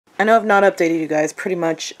I know I've not updated you guys pretty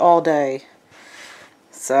much all day.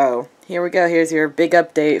 So, here we go. Here's your big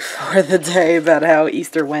update for the day about how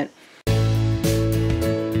Easter went.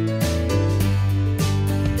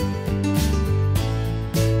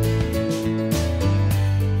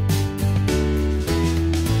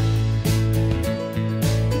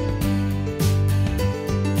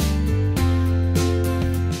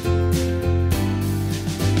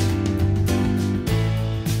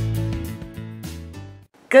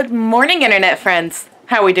 Good morning, internet friends.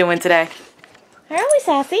 How are we doing today? How are we,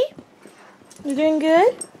 Sassy? You doing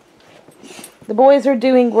good? The boys are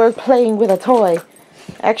we're playing with a toy.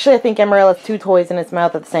 Actually, I think Emerald has two toys in its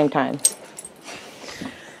mouth at the same time.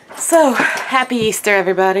 So, happy Easter,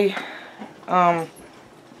 everybody. I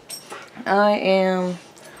am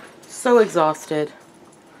so exhausted.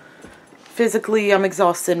 Physically, I'm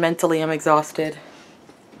exhausted. Mentally, I'm exhausted.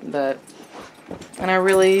 And I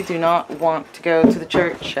really do not want to go to the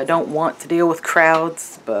church. I don't want to deal with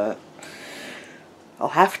crowds, but I'll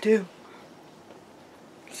have to.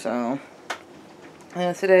 So,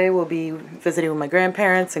 today we'll be visiting with my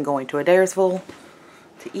grandparents and going to Adairsville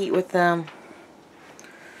to eat with them.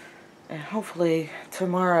 And hopefully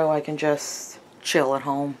tomorrow I can just chill at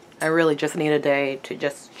home. I really just need a day to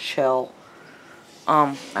just chill.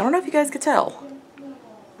 I don't know if you guys could tell,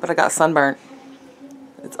 but I got sunburnt.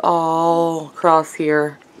 It's all across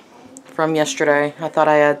here from yesterday. I thought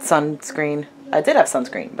I had sunscreen. I did have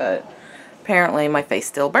sunscreen, but apparently my face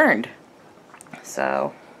still burned.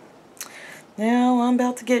 So, now I'm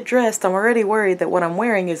about to get dressed. I'm already worried that what I'm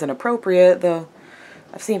wearing isn't appropriate, though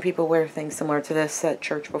I've seen people wear things similar to this at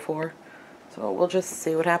church before. So we'll just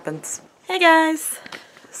see what happens. Hey guys!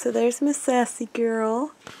 So there's Miss Sassy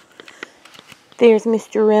Girl. There's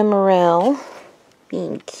Mr. Emerald,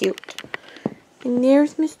 being cute. And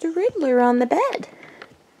there's Mr. Riddler on the bed.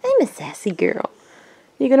 I'm a sassy girl.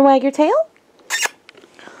 You gonna wag your tail?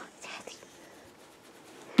 Sassy.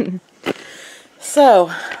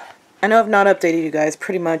 So, I know I've not updated you guys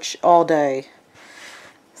pretty much all day.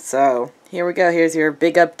 So, here we go. Here's your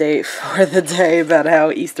big update for the day about how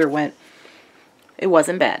Easter went. It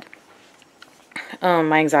wasn't bad.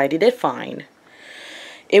 My anxiety did fine.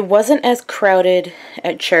 It wasn't as crowded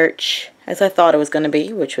at church as I thought it was gonna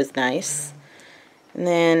be, which was nice. And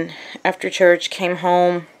then after church, came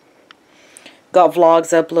home, got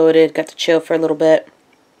vlogs uploaded, got to chill for a little bit.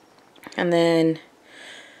 And then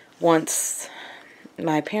once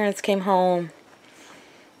my parents came home,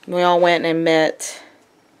 we all went and met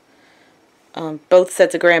both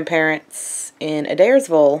sets of grandparents in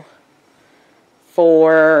Adairsville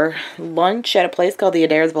for lunch at a place called the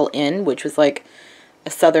Adairsville Inn, which was like a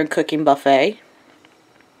southern cooking buffet.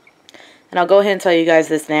 And I'll go ahead and tell you guys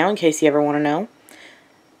this now in case you ever want to know.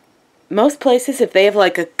 Most places, if they have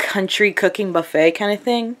like a country cooking buffet kind of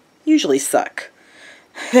thing, usually suck.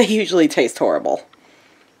 They usually taste horrible.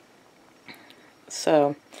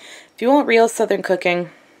 So, if you want real southern cooking,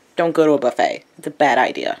 don't go to a buffet. It's a bad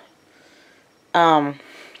idea. And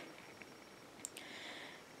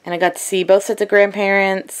I got to see both sets of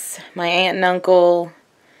grandparents, my aunt and uncle,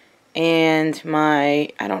 and I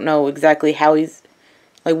don't know exactly how he's,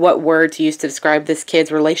 like what word to use to describe this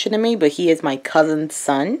kid's relation to me, but he is my cousin's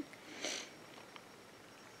son,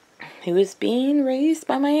 who is being raised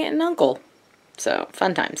by my aunt and uncle. So,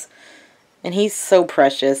 fun times. And he's so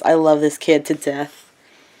precious. I love this kid to death.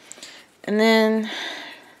 And then,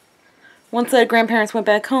 one set of grandparents went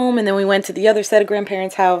back home, and then we went to the other set of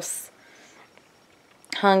grandparents' house.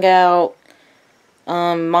 Hung out.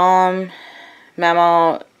 Mom,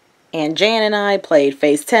 Mama, and Jan and I played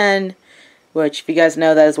Phase 10, which, if you guys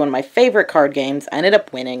know, that is one of my favorite card games. I ended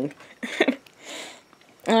up winning.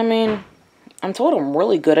 I mean, I'm told I'm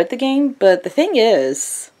really good at the game, but the thing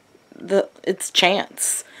is, it's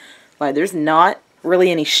chance. Like, there's not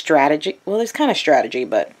really any strategy. Well, there's kind of strategy,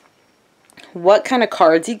 but what kind of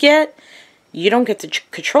cards you get, you don't get to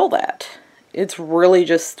control that. It's really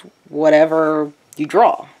just whatever you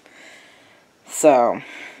draw. So,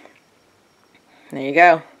 there you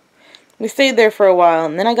go. We stayed there for a while,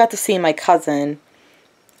 and then I got to see my cousin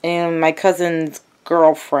and my cousin's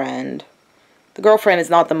girlfriend. The girlfriend is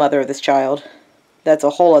not the mother of this child. That's a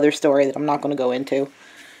whole other story that I'm not going to go into.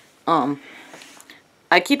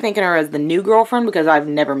 I keep thinking of her as the new girlfriend because I've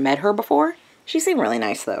never met her before. She seemed really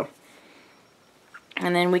nice, though.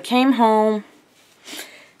 And then we came home,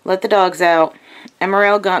 let the dogs out.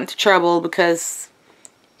 Emerald got into trouble because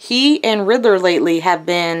he and Riddler lately have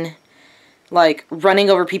been, like, running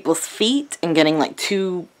over people's feet and getting, like,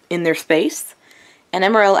 too in their space. And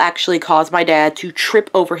Emerald actually caused my dad to trip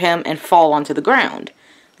over him and fall onto the ground.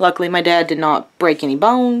 Luckily, my dad did not break any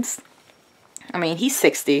bones. I mean, he's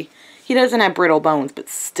 60. He doesn't have brittle bones, but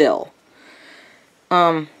still.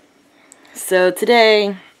 So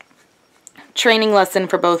today, training lesson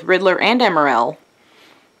for both Riddler and Emerald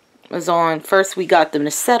was on. First, we got them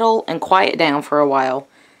to settle and quiet down for a while.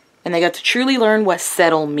 And they got to truly learn what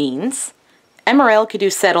settle means. Emerald could do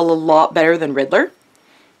settle a lot better than Riddler.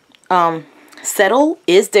 Settle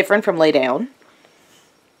is different from lay down.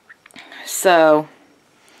 So,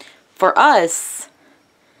 for us,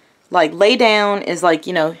 like, lay down is like,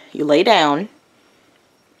 you know, you lay down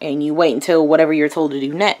and you wait until whatever you're told to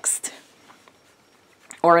do next.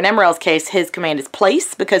 Or in Emerald's case, his command is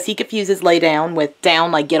place, because he confuses lay down with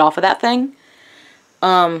down, like get off of that thing.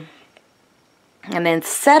 And then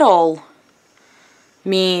settle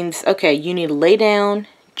means, okay, you need to lay down,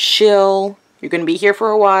 chill, you're going to be here for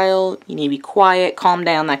a while, you need to be quiet, calm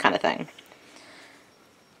down, that kind of thing.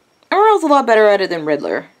 Emerald's a lot better at it than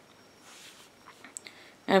Riddler.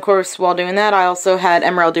 And of course, while doing that, I also had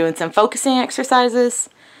Emerald doing some focusing exercises.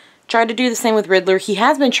 Tried to do the same with Riddler. He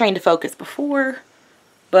has been trained to focus before,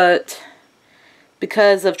 but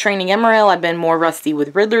because of training Emerald, I've been more rusty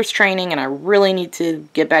with Riddler's training, and I really need to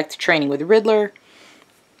get back to training with Riddler.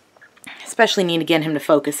 Especially need to get him to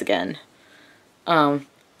focus again. Sorry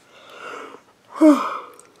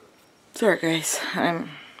guys,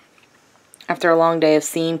 after a long day of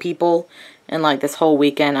seeing people, and like this whole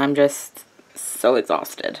weekend, I'm just so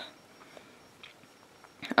exhausted.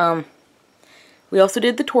 We also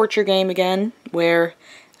did the torture game again, where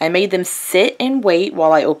I made them sit and wait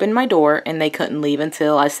while I opened my door, and they couldn't leave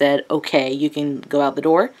until I said, okay, you can go out the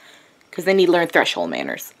door, because they need to learn threshold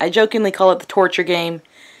manners. I jokingly call it the torture game,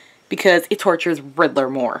 because it tortures Riddler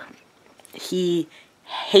more. He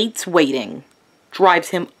hates waiting, drives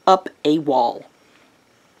him up a wall.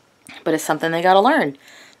 But it's something they gotta learn.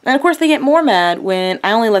 And of course they get more mad when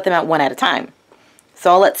I only let them out one at a time.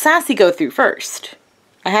 So I'll let Sassy go through first.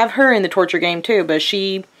 I have her in the torture game too, but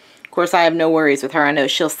she, of course I have no worries with her. I know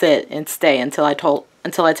she'll sit and stay until I tell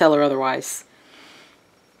her otherwise.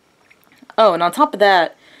 Oh, and on top of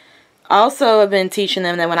that, I also have been teaching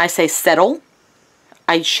them that when I say settle,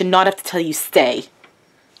 I should not have to tell you stay.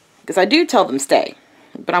 Because I do tell them stay.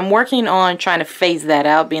 But I'm working on trying to phase that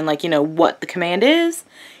out, being like, you know, what the command is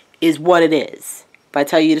what it is. If I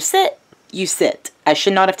tell you to sit, you sit. I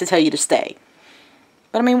should not have to tell you to stay.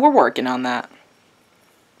 But I mean, we're working on that.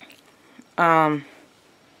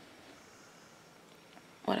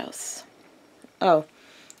 What else? Oh,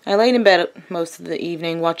 I laid in bed most of the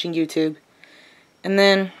evening watching YouTube. And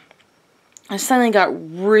then I suddenly got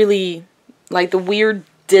really, like, the weird,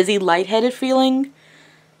 dizzy, lightheaded feeling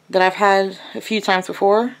that I've had a few times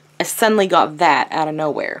before. I suddenly got that out of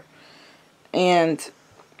nowhere. And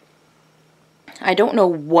I don't know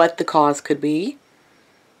what the cause could be.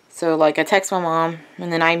 So, like, I text my mom,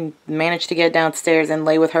 and then I managed to get downstairs and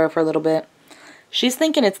lay with her for a little bit. She's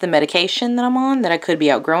thinking it's the medication that I'm on, that I could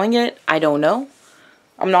be outgrowing it. I don't know.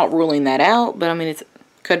 I'm not ruling that out, but I mean, it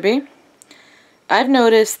could be. I've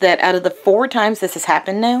noticed that out of the 4 times this has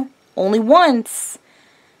happened now, only once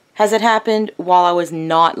has it happened while I was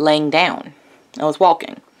not laying down. I was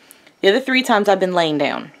walking. The other 3 times I've been laying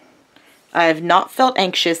down. I have not felt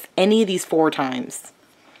anxious any of these 4 times.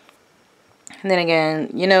 And then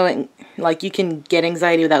again, you know, like, you can get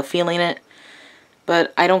anxiety without feeling it.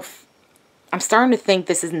 But I'm starting to think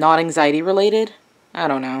this is not anxiety related. I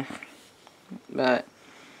don't know. But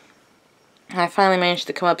I finally managed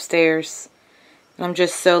to come upstairs. And I'm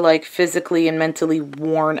just so, like, physically and mentally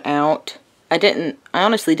worn out. I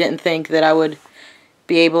honestly didn't think that I would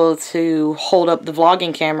be able to hold up the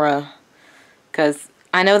vlogging camera. Because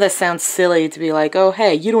I know that sounds silly to be like, oh,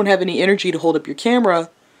 hey, you don't have any energy to hold up your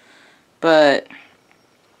camera. But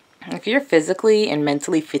if you're physically and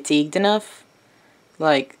mentally fatigued enough,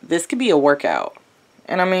 like, this could be a workout.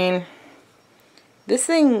 And I mean, this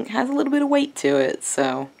thing has a little bit of weight to it,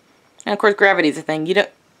 so. And of course, gravity's a thing.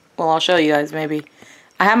 Well, I'll show you guys maybe.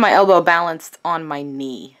 I have my elbow balanced on my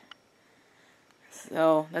knee.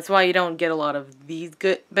 So, that's why you don't get a lot of these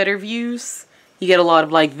better views. You get a lot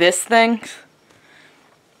of, like, this thing.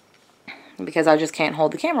 Because I just can't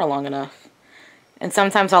hold the camera long enough. And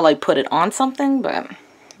sometimes I'll, like, put it on something, but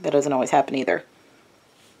that doesn't always happen either.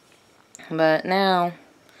 But now,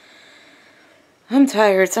 I'm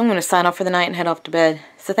tired, so I'm going to sign off for the night and head off to bed.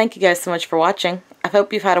 So thank you guys so much for watching. I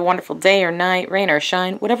hope you've had a wonderful day or night, rain or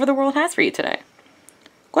shine, whatever the world has for you today.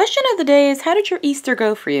 Question of the day is, how did your Easter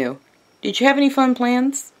go for you? Did you have any fun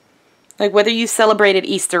plans? Like, whether you celebrated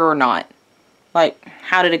Easter or not. Like,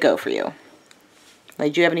 how did it go for you?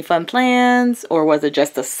 Like, did you have any fun plans? Or was it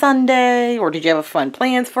just a Sunday? Or did you have fun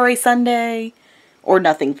plans for a Sunday? Or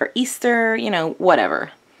nothing for Easter? You know,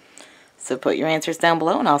 whatever. So put your answers down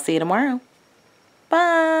below, and I'll see you tomorrow.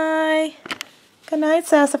 Bye. Good night,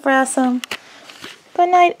 Sassafrasum. Good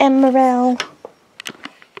night, Emerald.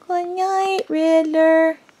 Good night,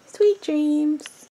 Riddler. Sweet dreams.